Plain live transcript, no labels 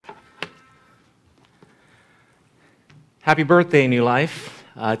Happy birthday, New Life.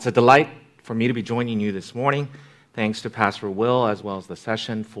 It's a delight for me to be joining you this morning. Thanks to Pastor Will as well as the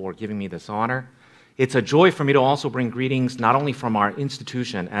session for giving me this honor. It's a joy for me to also bring greetings not only from our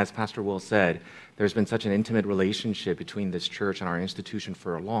institution, as Pastor Will said, there's been such an intimate relationship between this church and our institution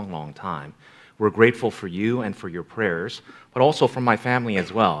for a long, long time. We're grateful for you and for your prayers, but also from my family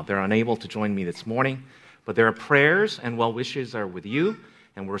as well. They're unable to join me this morning, but their prayers and well wishes are with you.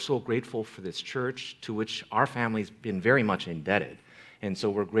 And we're so grateful for this church to which our family's been very much indebted. And so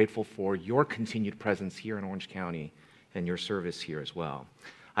we're grateful for your continued presence here in Orange County and your service here as well.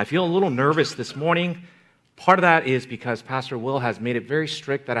 I feel a little nervous this morning. Part of that is because Pastor Will has made it very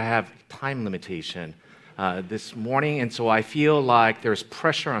strict that I have time limitation this morning. And so I feel like there's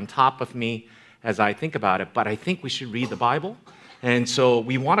pressure on top of me as I think about it. But I think we should read the Bible. And so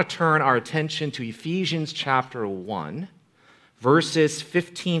we want to turn our attention to Ephesians chapter 1. Verses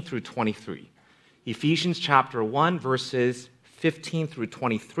 15 through 23. Ephesians chapter 1, verses 15 through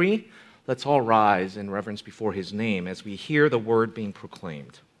 23. Let's all rise in reverence before his name as we hear the word being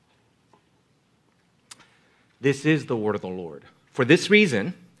proclaimed. This is the word of the Lord. For this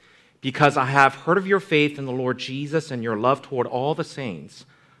reason, because I have heard of your faith in the Lord Jesus and your love toward all the saints,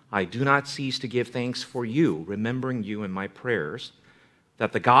 I do not cease to give thanks for you, remembering you in my prayers,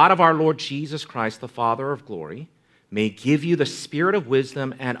 that the God of our Lord Jesus Christ, the Father of glory, may give you the spirit of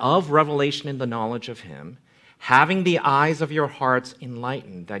wisdom and of revelation in the knowledge of him, having the eyes of your hearts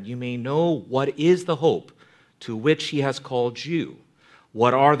enlightened, that you may know what is the hope to which he has called you,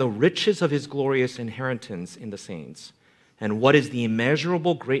 what are the riches of his glorious inheritance in the saints, and what is the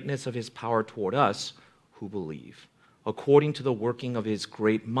immeasurable greatness of his power toward us who believe, according to the working of his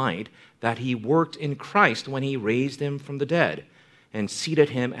great might, that he worked in Christ when he raised him from the dead, and seated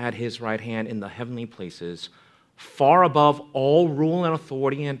him at his right hand in the heavenly places, far above all rule and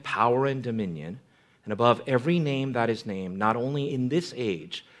authority and power and dominion, and above every name that is named, not only in this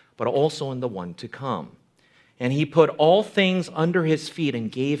age, but also in the one to come. And he put all things under his feet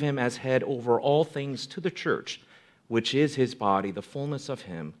and gave him as head over all things to the church, which is his body, the fullness of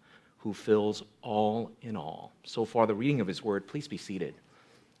him who fills all in all. So far, the reading of his word. Please be seated.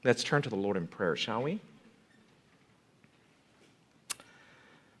 Let's turn to the Lord in prayer, shall we?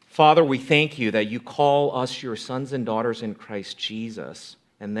 Father, we thank you that you call us your sons and daughters in Christ Jesus,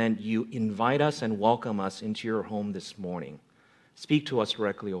 and then you invite us and welcome us into your home this morning. Speak to us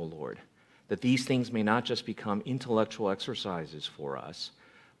directly, O Lord, that these things may not just become intellectual exercises for us,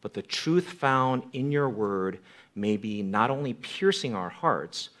 but the truth found in your word may be not only piercing our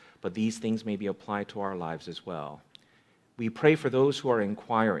hearts, but these things may be applied to our lives as well. We pray for those who are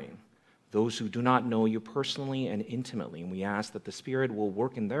inquiring, those who do not know you personally and intimately, and we ask that the Spirit will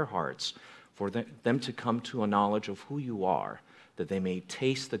work in their hearts for them to come to a knowledge of who you are, that they may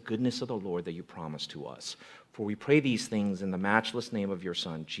taste the goodness of the Lord that you promised to us. For we pray these things in the matchless name of your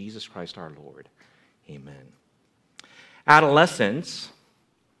Son, Jesus Christ our Lord. Amen. Adolescence,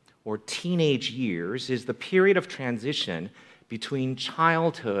 or teenage years, is the period of transition between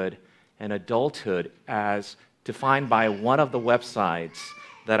childhood and adulthood as defined by one of the websites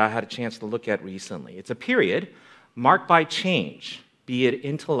that I had a chance to look at recently. It's a period marked by change, be it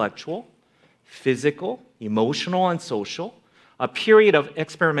intellectual, physical, emotional, and social, a period of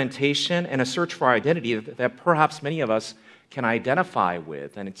experimentation and a search for identity that perhaps many of us can identify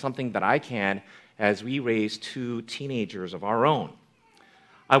with, and it's something that I can as we raise two teenagers of our own.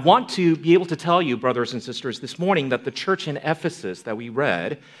 I want to be able to tell you, brothers and sisters, this morning that the church in Ephesus that we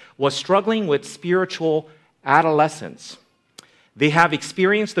read was struggling with spiritual adolescence. They have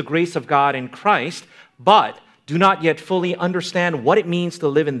experienced the grace of God in Christ, but do not yet fully understand what it means to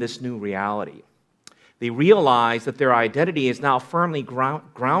live in this new reality. They realize that their identity is now firmly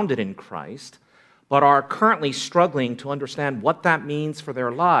grounded in Christ, but are currently struggling to understand what that means for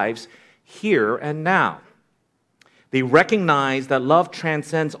their lives here and now. They recognize that love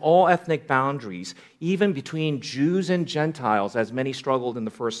transcends all ethnic boundaries, even between Jews and Gentiles, as many struggled in the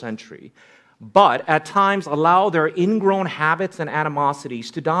first century, but at times allow their ingrown habits and animosities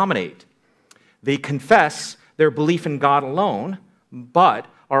to dominate. They confess their belief in God alone, but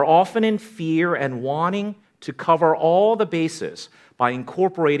are often in fear and wanting to cover all the bases by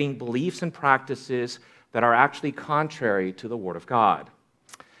incorporating beliefs and practices that are actually contrary to the Word of God.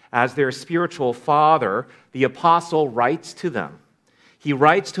 As their spiritual father, the apostle writes to them. He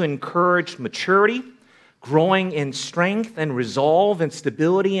writes to encourage maturity, growing in strength and resolve and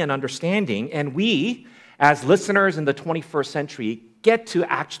stability and understanding. And we, as listeners in the 21st century, get to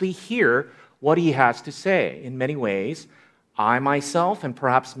actually hear what he has to say. In many ways, I myself, and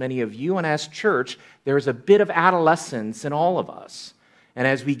perhaps many of you, and as church, there's a bit of adolescence in all of us. And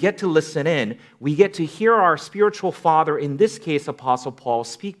as we get to listen in, we get to hear our spiritual father, in this case, Apostle Paul,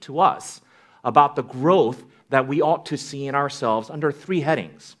 speak to us about the growth that we ought to see in ourselves under three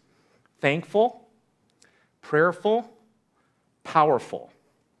headings: thankful, prayerful, powerful.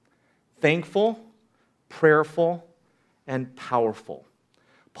 Thankful, prayerful, and powerful.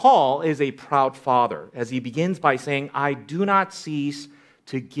 Paul is a proud father as he begins by saying, I do not cease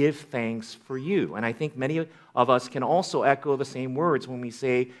to give thanks for you. And I think many of us can also echo the same words when we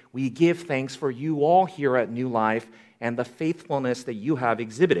say, we give thanks for you all here at New Life and the faithfulness that you have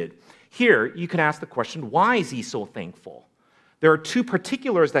exhibited. Here, you can ask the question, why is he so thankful? There are two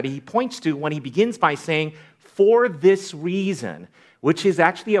particulars that he points to when he begins by saying, for this reason, which is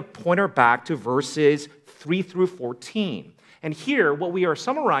actually a pointer back to verses 3 through 14. And here, what we are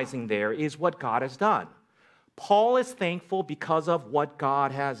summarizing there is what God has done. Paul is thankful because of what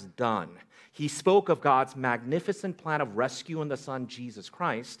God has done. He spoke of God's magnificent plan of rescue in the Son, Jesus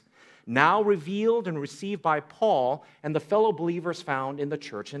Christ, now revealed and received by Paul and the fellow believers found in the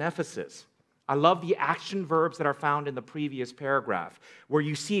church in Ephesus. I love the action verbs that are found in the previous paragraph, where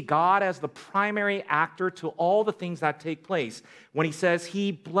you see God as the primary actor to all the things that take place. When he says,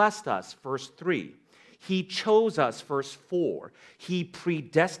 he blessed us, verse 3. He chose us, verse 4. He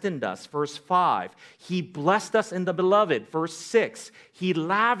predestined us, verse 5. He blessed us in the beloved, verse 6. He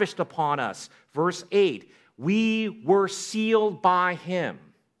lavished upon us, verse 8. We were sealed by him.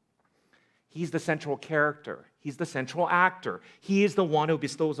 He's the central character. He's the central actor. He is the one who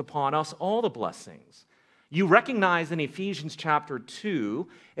bestows upon us all the blessings. You recognize in Ephesians chapter 2,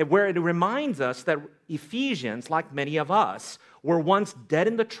 where it reminds us that Ephesians, like many of us, were once dead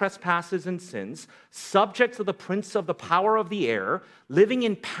in the trespasses and sins, subject to the prince of the power of the air, living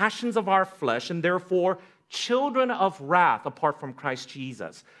in passions of our flesh, and therefore children of wrath apart from Christ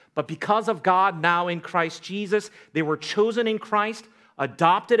Jesus. But because of God now in Christ Jesus, they were chosen in Christ,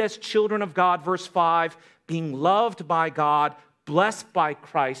 adopted as children of God, verse 5, being loved by God, blessed by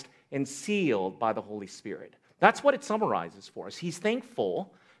Christ, and sealed by the Holy Spirit. That's what it summarizes for us. He's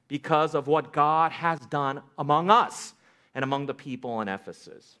thankful because of what God has done among us and among the people in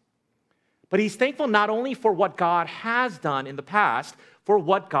Ephesus. But he's thankful not only for what God has done in the past, for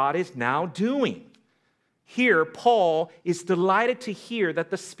what God is now doing. Here, Paul is delighted to hear that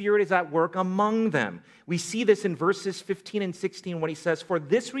the Spirit is at work among them. We see this in verses 15 and 16 when he says, for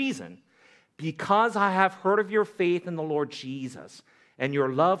this reason, because I have heard of your faith in the Lord Jesus and your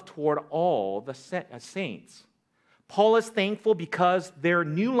love toward all the saints. Paul is thankful because their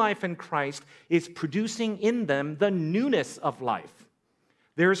new life in Christ is producing in them the newness of life.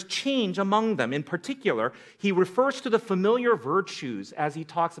 There's change among them. In particular, he refers to the familiar virtues as he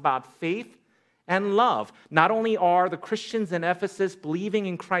talks about faith and love. Not only are the Christians in Ephesus believing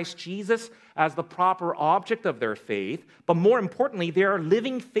in Christ Jesus as the proper object of their faith, but more importantly, they are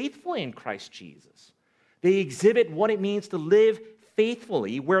living faithfully in Christ Jesus. They exhibit what it means to live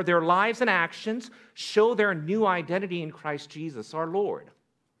faithfully, where their lives and actions show their new identity in Christ Jesus, our Lord.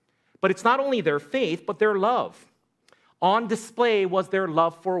 But it's not only their faith, but their love. On display was their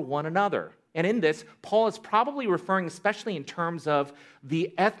love for one another. And in this, Paul is probably referring especially in terms of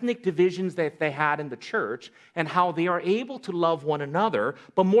the ethnic divisions that they had in the church and how they are able to love one another.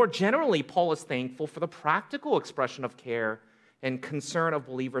 But more generally, Paul is thankful for the practical expression of care and concern of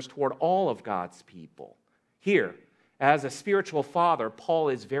believers toward all of God's people. Here, as a spiritual father, Paul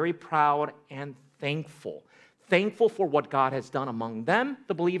is very proud and thankful. Thankful for what God has done among them,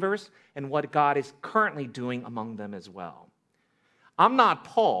 the believers, and what God is currently doing among them as well. I'm not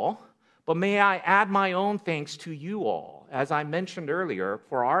Paul, but may I add my own thanks to you all. As I mentioned earlier,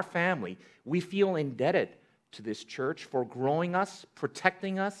 for our family, we feel indebted to this church for growing us,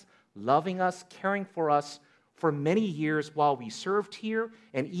 protecting us, loving us, caring for us for many years while we served here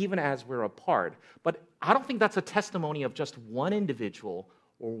and even as we're apart. But I don't think that's a testimony of just one individual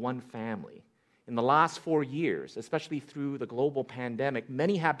or one family. In the last 4 years, especially through the global pandemic,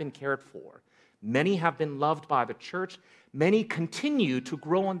 many have been cared for. Many have been loved by the church. Many continue to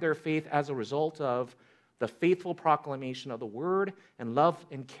grow in their faith as a result of the faithful proclamation of the word and love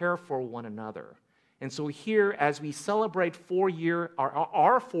and care for one another. And so here, as we celebrate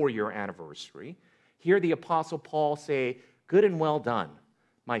our 4-year anniversary, here the Apostle Paul say, good and well done,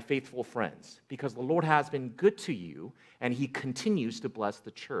 my faithful friends, because the Lord has been good to you, and he continues to bless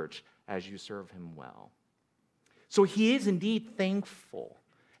the church as you serve him well. So he is indeed thankful,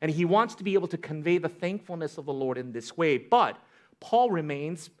 and he wants to be able to convey the thankfulness of the Lord in this way, but Paul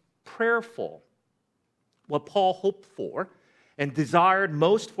remains prayerful. What Paul hoped for and desired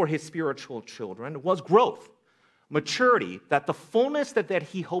most for his spiritual children was growth. maturity, that the fullness that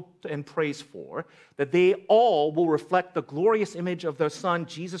he hoped and prays for, that they all will reflect the glorious image of their Son,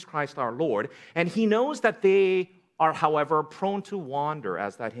 Jesus Christ our Lord. And he knows that they are, however, prone to wander,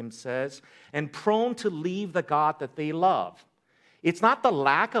 as that hymn says, and prone to leave the God that they love. It's not the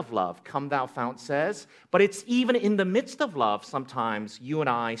lack of love, Come Thou Fount says, but it's even in the midst of love, sometimes you and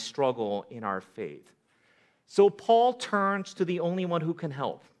I struggle in our faith. So Paul turns to the only one who can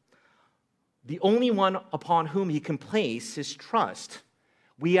help, the only one upon whom he can place his trust.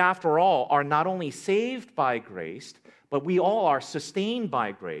 We, after all, are not only saved by grace, but we all are sustained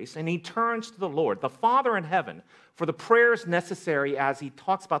by grace. And he turns to the Lord, the Father in heaven, for the prayers necessary as he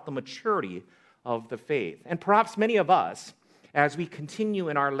talks about the maturity of the faith. And perhaps many of us, as we continue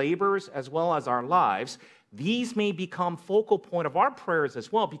in our labors as well as our lives, these may become focal point of our prayers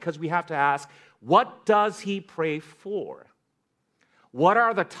as well, because we have to ask, what does he pray for? What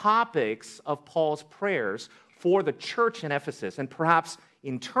are the topics of Paul's prayers for the church in Ephesus? And perhaps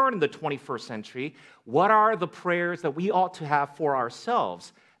in turn in the 21st century, what are the prayers that we ought to have for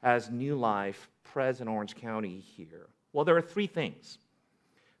ourselves as New Life, Pres in Orange County here? Well, there are three things.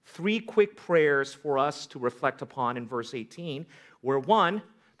 Three quick prayers for us to reflect upon in verse 18, where one,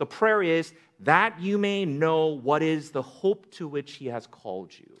 the prayer is that you may know what is the hope to which he has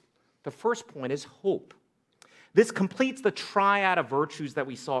called you. The first point is hope. This completes the triad of virtues that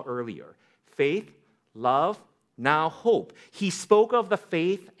we saw earlier: faith, love, now hope. He spoke of the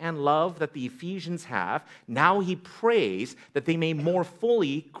faith and love that the Ephesians have. Now he prays that they may more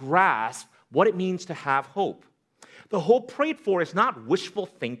fully grasp what it means to have hope. The hope prayed for is not wishful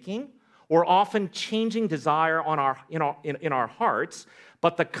thinking or often changing desire in our hearts,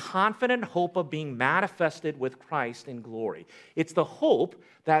 but the confident hope of being manifested with Christ in glory. It's the hope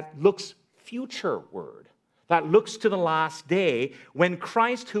that looks futureward, that looks to the last day when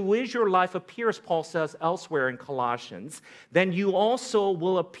Christ, who is your life, appears, Paul says elsewhere in Colossians, then you also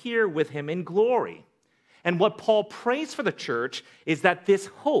will appear with him in glory. And what Paul prays for the church is that this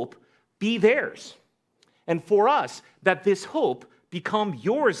hope be theirs. And for us, that this hope become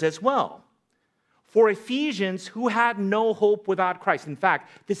yours as well. For Ephesians, who had no hope without Christ. In fact,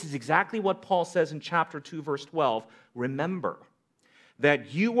 this is exactly what Paul says in chapter 2, verse 12. Remember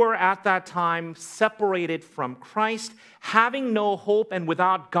that you were at that time separated from Christ, having no hope and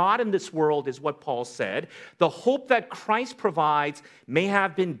without God in this world, is what Paul said. The hope that Christ provides may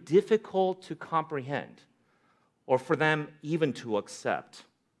have been difficult to comprehend, or for them even to accept.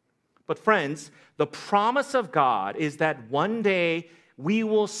 But friends, the promise of God is that one day we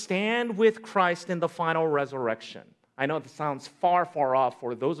will stand with Christ in the final resurrection. I know this sounds far, far off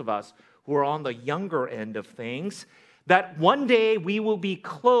for those of us who are on the younger end of things, that one day we will be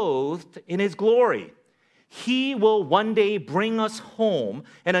clothed in his glory. He will one day bring us home,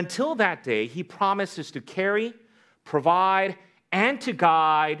 and until that day, he promises to carry, provide, and to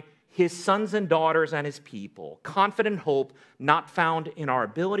guide his sons and daughters and his people. Confident hope not found in our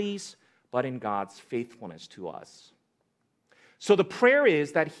abilities, but in God's faithfulness to us. So the prayer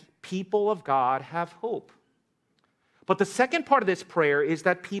is that people of God have hope. But the second part of this prayer is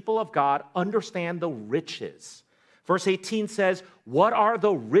that people of God understand the riches. Verse 18 says, what are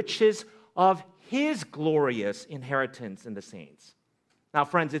the riches of his glorious inheritance in the saints? Now,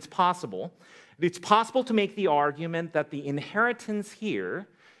 friends, it's possible to make the argument that the inheritance here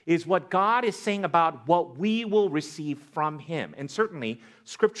is what God is saying about what we will receive from him. And certainly,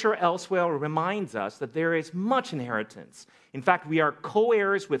 Scripture elsewhere reminds us that there is much inheritance. In fact, we are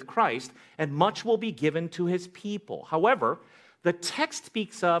co-heirs with Christ, and much will be given to his people. However, the text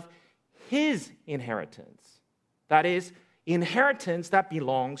speaks of his inheritance. That is, inheritance that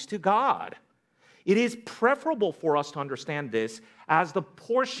belongs to God. It is preferable for us to understand this as the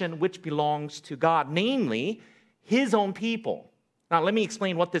portion which belongs to God, namely, his own people. Now, let me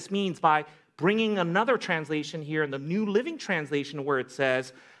explain what this means by bringing another translation here in the New Living Translation where it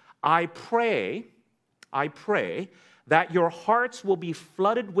says, I pray that your hearts will be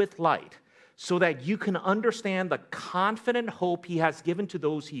flooded with light so that you can understand the confident hope he has given to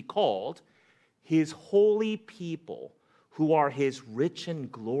those he called, his holy people who are his rich and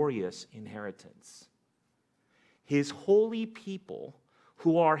glorious inheritance. His holy people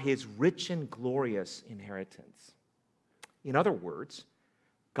who are his rich and glorious inheritance. In other words,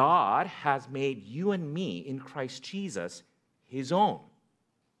 God has made you and me in Christ Jesus his own.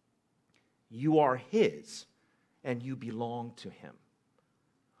 You are his, and you belong to him.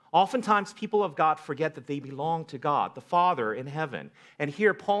 Oftentimes, people of God forget that they belong to God, the Father in heaven. And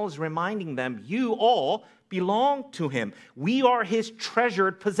here Paul is reminding them, you all belong to him. We are his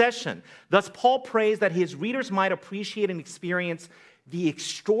treasured possession. Thus, Paul prays that his readers might appreciate and experience the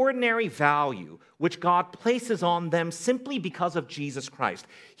extraordinary value which God places on them simply because of Jesus Christ.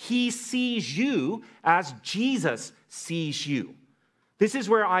 He sees you as Jesus sees you. This is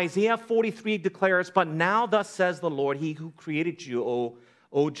where Isaiah 43 declares, "But now thus says the Lord, He who created you,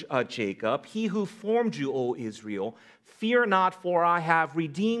 O Jacob, He who formed you, O Israel, fear not, for I have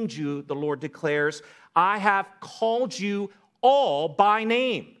redeemed you," the Lord declares. "I have called you all by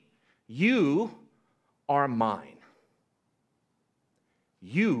name. You are mine."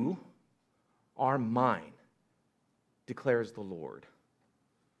 You are mine, declares the Lord.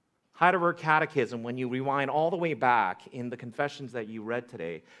 Heidelberg Catechism, when you rewind all the way back in the confessions that you read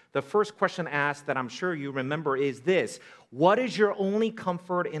today, the first question asked that I'm sure you remember is this: what is your only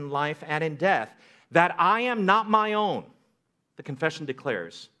comfort in life and in death? That I am not my own, the confession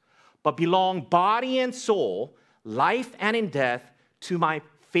declares, but belong body and soul, life and in death, to my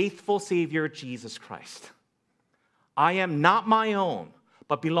faithful Savior, Jesus Christ. I am not my own,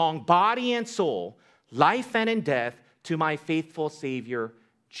 but belong body and soul, life and in death, to my faithful Savior,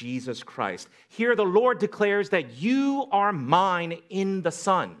 Jesus Christ. Here the Lord declares that you are mine in the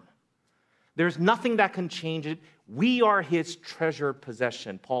Son. There's nothing that can change it. We are His treasured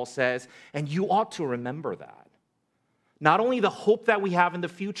possession, Paul says, and you ought to remember that. Not only the hope that we have in the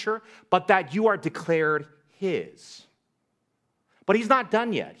future, but that you are declared His. But He's not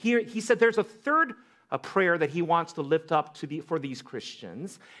done yet. Here He said there's a prayer that He wants to lift up for these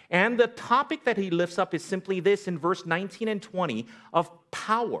Christians. And the topic that He lifts up is simply this in verse 19 and 20 of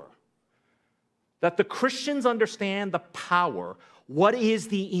power. That the Christians understand the power. What is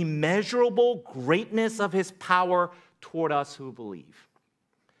the immeasurable greatness of His power toward us who believe?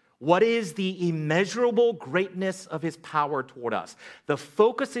 What is the immeasurable greatness of His power toward us? The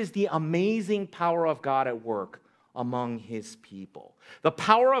focus is the amazing power of God at work among His people. The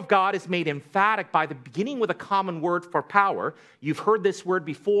power of God is made emphatic by the beginning with a common word for power. You've heard this word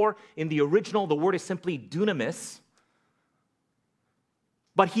before. In the original, the word is simply dunamis.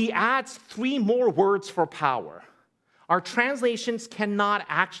 But He adds 3 more words for power. Our translations cannot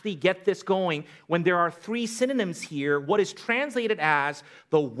actually get this going when there are 3 synonyms here. What is translated as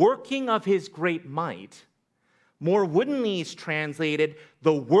the working of His great might, more woodenly is translated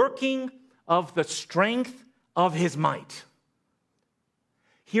the working of the strength of His might.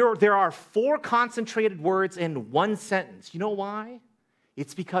 Here, there are 4 concentrated words in one sentence. You know why?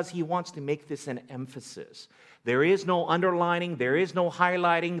 It's because He wants to make this an emphasis. There is no underlining, there is no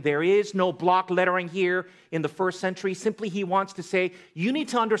highlighting, there is no block lettering here in the first century. Simply, He wants to say, you need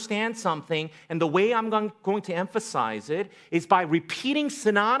to understand something, and the way I'm going to emphasize it is by repeating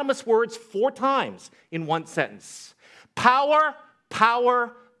synonymous words 4 times in one sentence. Power,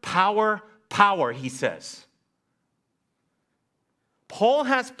 power, power, power, He says. Paul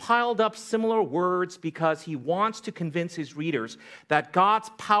has piled up similar words because he wants to convince his readers that God's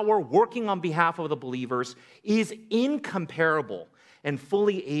power working on behalf of the believers is incomparable and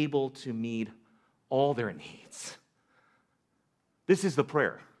fully able to meet all their needs. This is the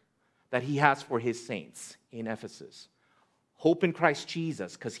prayer that he has for his saints in Ephesus. Hope in Christ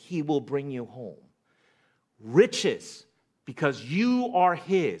Jesus, because He will bring you home. Riches, because you are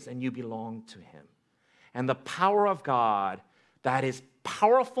His and you belong to Him. And the power of God that is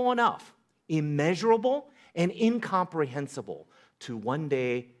powerful enough, immeasurable, and incomprehensible to one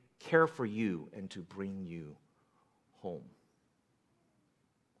day care for you and to bring you home.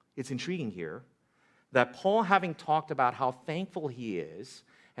 It's intriguing here that Paul, having talked about how thankful he is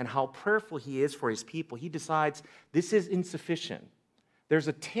and how prayerful he is for his people, he decides this is insufficient. There's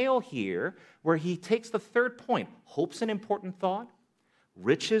a tail here where he takes the third point. Hope's an important thought.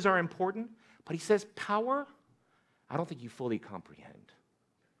 Riches are important. But he says power, I don't think you fully comprehend.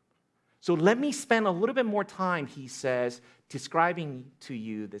 So let me spend a little bit more time, he says, describing to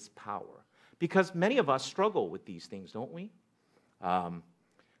you this power. Because many of us struggle with these things, don't we?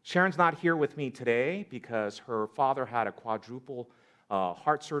 Sharon's not here with me today because her father had a quadruple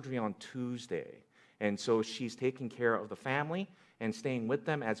heart surgery on Tuesday. And so she's taking care of the family and staying with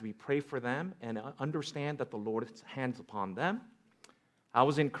them as we pray for them and understand that the Lord's hands upon them. I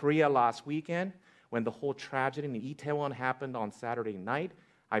was in Korea last weekend when the whole tragedy in Itaewon happened on Saturday night.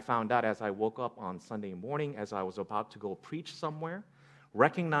 I found out as I woke up on Sunday morning as I was about to go preach somewhere,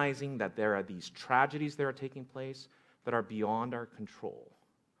 recognizing that there are these tragedies that are taking place that are beyond our control.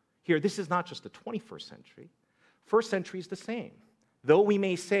 Here, this is not just the 21st century. First century is the same. Though we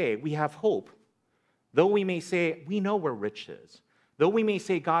may say we have hope, though we may say we know where rich is, though we may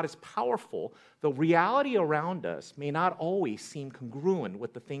say God is powerful, the reality around us may not always seem congruent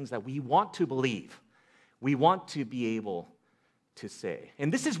with the things that we want to believe, we want to be able to say.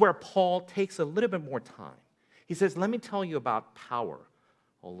 And this is where Paul takes a little bit more time. He says, let me tell you about power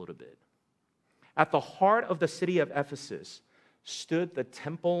a little bit. At the heart of the city of Ephesus stood the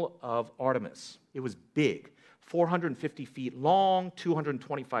temple of Artemis. It was big, 450 feet long,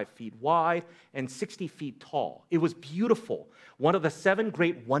 225 feet wide, and 60 feet tall. It was beautiful. One of the 7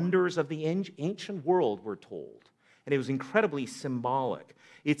 great wonders of the ancient world, we're told. And it was incredibly symbolic.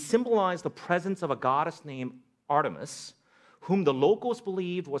 It symbolized the presence of a goddess named Artemis, whom the locals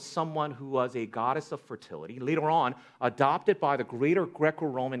believed was someone who was a goddess of fertility, later on adopted by the greater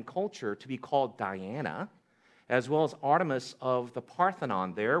Greco-Roman culture to be called Diana, as well as Artemis of the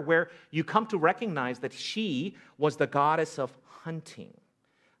Parthenon there, where you come to recognize that she was the goddess of hunting,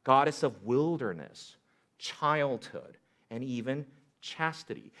 goddess of wilderness, childhood, and even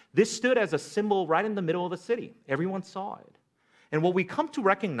chastity. This stood as a symbol right in the middle of the city. Everyone saw it. And what we come to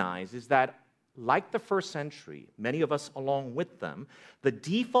recognize is that, like the first century, many of us along with them, the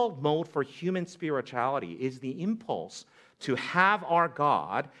default mode for human spirituality is the impulse to have our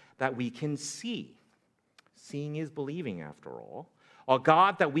God that we can see. Seeing is believing, after all. A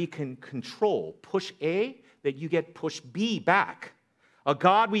God that we can control. Push A, that you get push B back. A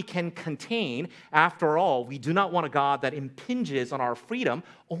God we can contain. After all, we do not want a God that impinges on our freedom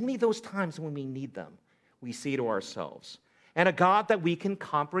only those times when we need them, we say to ourselves. And a God that we can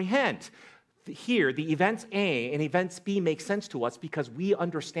comprehend. Here, the events A and events B make sense to us because we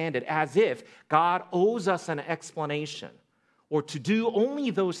understand it as if God owes us an explanation, or to do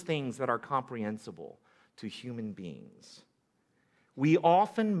only those things that are comprehensible to human beings. We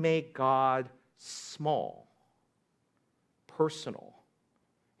often make God small, personal,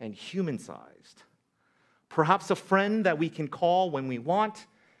 and human-sized. Perhaps a friend that we can call when we want,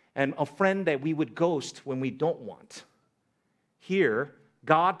 and a friend that we would ghost when we don't want. Here,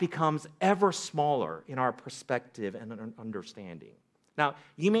 God becomes ever smaller in our perspective and understanding. Now,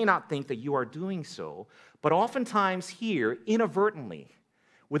 you may not think that you are doing so, but oftentimes here, inadvertently,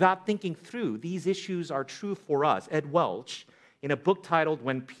 without thinking through, these issues are true for us. Ed Welch, in a book titled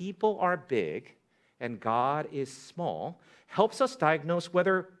When People Are Big and God is Small, helps us diagnose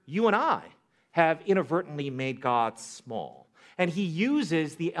whether you and I have inadvertently made God small. And he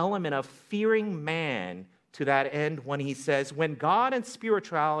uses the element of fearing man to that end when he says, when God and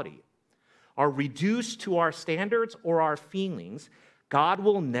spirituality are reduced to our standards or our feelings, God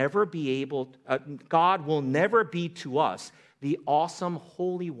will never be to us the awesome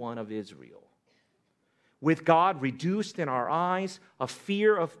Holy One of Israel. With God reduced in our eyes, a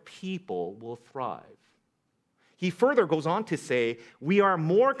fear of people will thrive. He further goes on to say, we are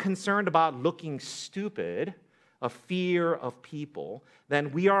more concerned about looking stupid, a fear of people,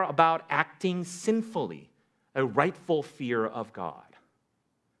 than we are about acting sinfully, a rightful fear of God.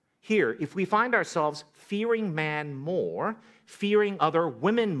 Here, if we find ourselves fearing man more, fearing other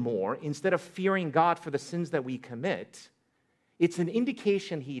women more, instead of fearing God for the sins that we commit, it's an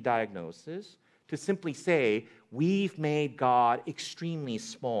indication, he diagnoses, to simply say, we've made God extremely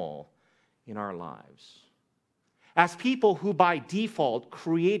small in our lives. As people who by default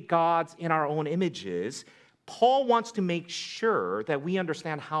create gods in our own images, Paul wants to make sure that we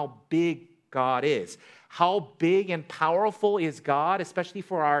understand how big God is. How big and powerful is God, especially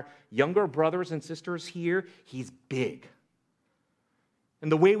for our younger brothers and sisters here? He's big. And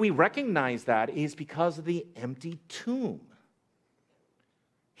the way we recognize that is because of the empty tomb.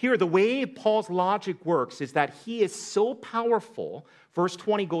 Here, the way Paul's logic works is that he is so powerful, verse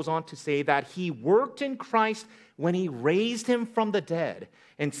 20 goes on to say that he worked in Christ when he raised him from the dead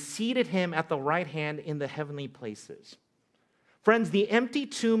and seated him at the right hand in the heavenly places. Friends, the empty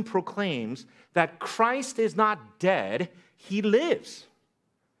tomb proclaims that Christ is not dead, he lives.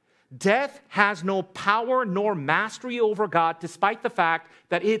 Death has no power nor mastery over God, despite the fact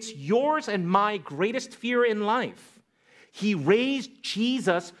that it's yours and my greatest fear in life. He raised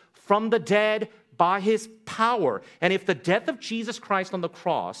Jesus from the dead by his power. And if the death of Jesus Christ on the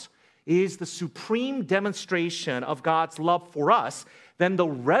cross is the supreme demonstration of God's love for us, then the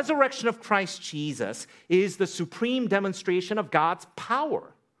resurrection of Christ Jesus is the supreme demonstration of God's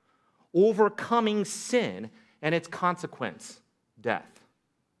power, overcoming sin and its consequence, death.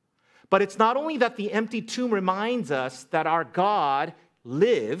 But it's not only that the empty tomb reminds us that our God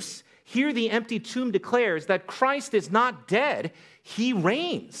lives. Here the empty tomb declares that Christ is not dead, he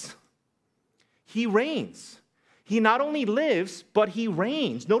reigns. He reigns. He not only lives, but he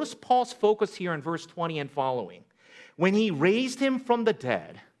reigns. Notice Paul's focus here in verse 20 and following. When he raised him from the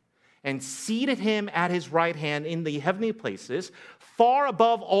dead and seated him at his right hand in the heavenly places, far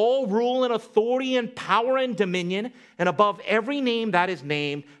above all rule and authority and power and dominion, and above every name that is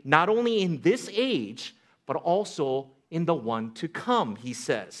named, not only in this age, but also in the one to come, he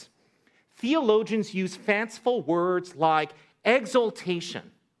says. theologians use fanciful words like exaltation,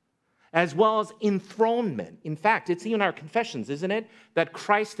 as well as enthronement. In fact, it's even our confessions, isn't it? That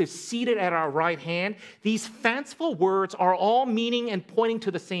Christ is seated at our right hand. These fanciful words are all meaning and pointing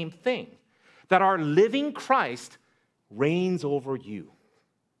to the same thing, that our living Christ reigns over you.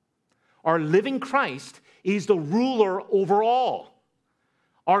 Our living Christ is the ruler over all.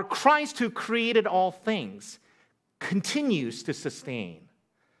 Our Christ who created all things continues to sustain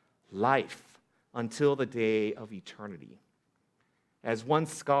life until the day of eternity. As one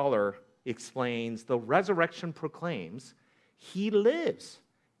scholar explains, the resurrection proclaims he lives,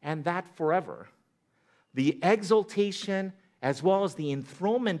 and that forever. The exaltation as well as the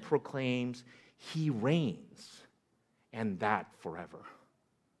enthronement proclaims he reigns, and that forever.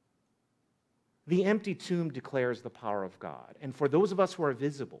 The empty tomb declares the power of God. And for those of us who are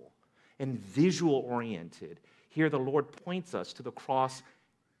visible and visual oriented, here the Lord points us to the cross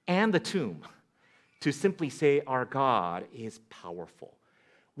and the tomb to simply say our God is powerful.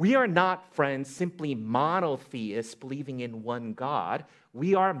 We are not, friends, simply monotheists believing in one God.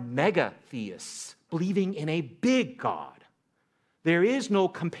 We are megatheists believing in a big God. There is no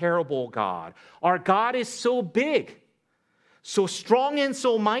comparable God. Our God is so big, so strong and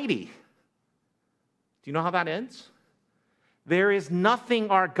so mighty. Do you know how that ends? There is nothing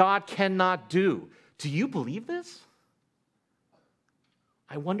our God cannot do. Do you believe this?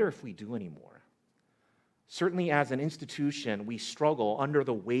 I wonder if we do anymore. Certainly, as an institution, we struggle under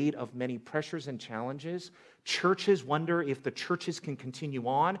the weight of many pressures and challenges. Churches wonder if the churches can continue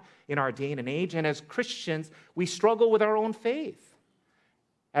on in our day and age. And as Christians, we struggle with our own faith.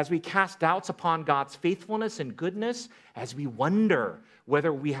 As we cast doubts upon God's faithfulness and goodness, as we wonder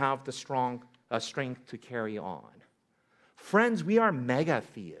whether we have the strength to carry on. Friends, we are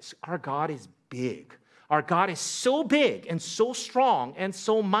mega-theists. Our God is big. Our God is so big and so strong and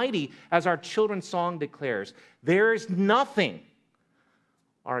so mighty, as our children's song declares. There is nothing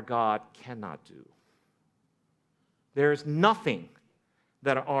our God cannot do. There is nothing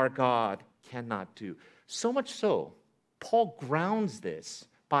that our God cannot do. So much so, Paul grounds this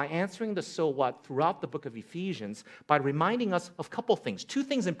by answering the so what throughout the book of Ephesians by reminding us of a couple things. Two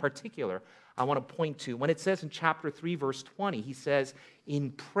things in particular I want to point to. When it says in chapter 3, verse 20, he says,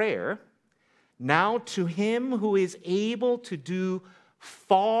 in prayer, now to him who is able to do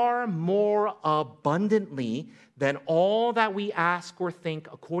far more abundantly than all that we ask or think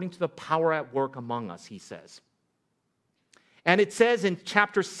according to the power at work among us, he says. And it says in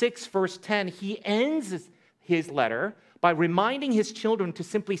chapter 6, verse 10, he ends his letter by reminding his children to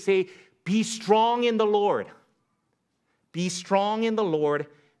simply say, be strong in the Lord. Be strong in the Lord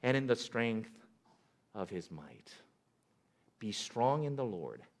and in the strength of his might. Be strong in the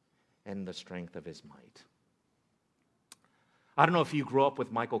Lord and the strength of his might. I don't know if you grew up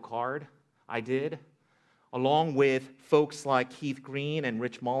with Michael Card. I did. Along with folks like Keith Green and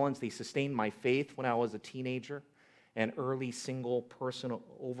Rich Mullins, they sustained my faith when I was a teenager, an early single person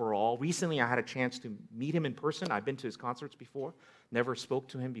overall. Recently, I had a chance to meet him in person. I've been to his concerts before, never spoke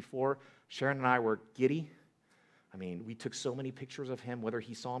to him before. Sharon and I were giddy. I mean, we took so many pictures of him, whether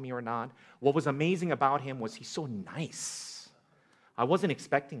he saw me or not. What was amazing about him was he's so nice. I wasn't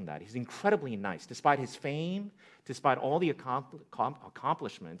expecting that. He's incredibly nice. Despite his fame, despite all the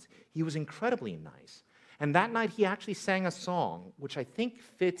accomplishments, he was incredibly nice. And that night, he actually sang a song, which I think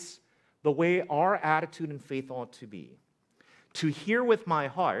fits the way our attitude and faith ought to be. To hear with my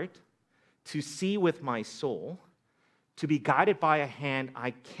heart, to see with my soul, to be guided by a hand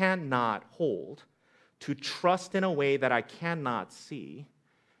I cannot hold, to trust in a way that I cannot see,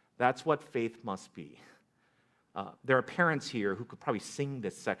 that's what faith must be. There are parents here who could probably sing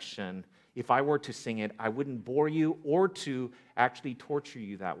this section. If I were to sing it, I wouldn't bore you or to actually torture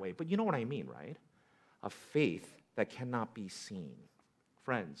you that way. But you know what I mean, right? A faith that cannot be seen.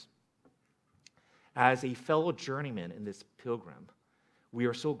 Friends, as a fellow journeyman in this pilgrim, we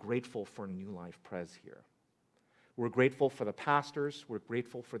are so grateful for New Life Pres here. We're grateful for the pastors, we're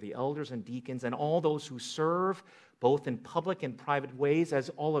grateful for the elders and deacons, and all those who serve, both in public and private ways, as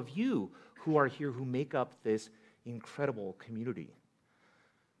all of you who are here who make up this incredible community.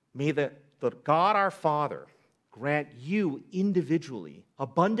 May the God our Father grant you individually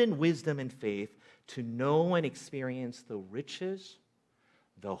abundant wisdom and faith to know and experience the riches,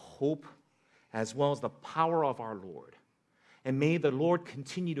 the hope, as well as the power of our Lord. And may the Lord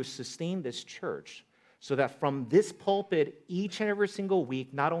continue to sustain this church so that from this pulpit each and every single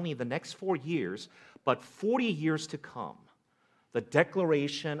week, not only the next 4 years, but 40 years to come, the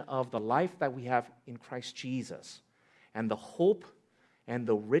declaration of the life that we have in Christ Jesus and the hope and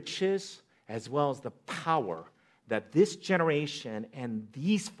the riches as well as the power that this generation and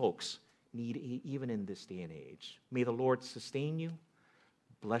these folks need even in this day and age. May the Lord sustain you,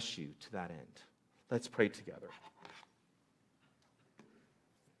 bless you to that end. Let's pray together.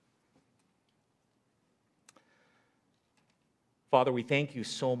 Father, we thank you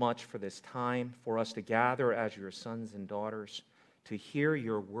so much for this time, for us to gather as your sons and daughters, to hear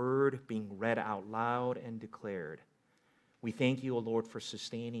your word being read out loud and declared. We thank you, O Lord, for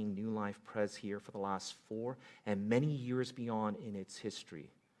sustaining New Life Pres here for the last 4 and many years beyond in its history.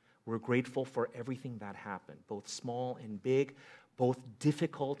 We're grateful for everything that happened, both small and big, both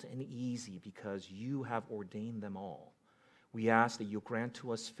difficult and easy, because you have ordained them all. We ask that you grant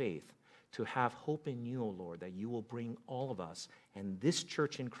to us faith to have hope in you, O Lord, that you will bring all of us and this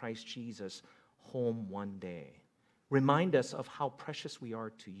church in Christ Jesus home one day. Remind us of how precious we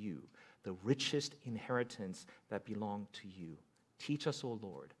are to you, the richest inheritance that belong to you. Teach us, O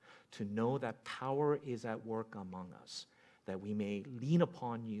Lord, to know that power is at work among us, that we may lean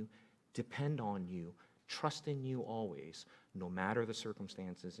upon you, depend on you, trust in you always, no matter the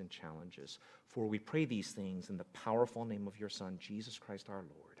circumstances and challenges. For we pray these things in the powerful name of your Son, Jesus Christ our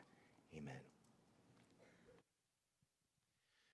Lord. Amen.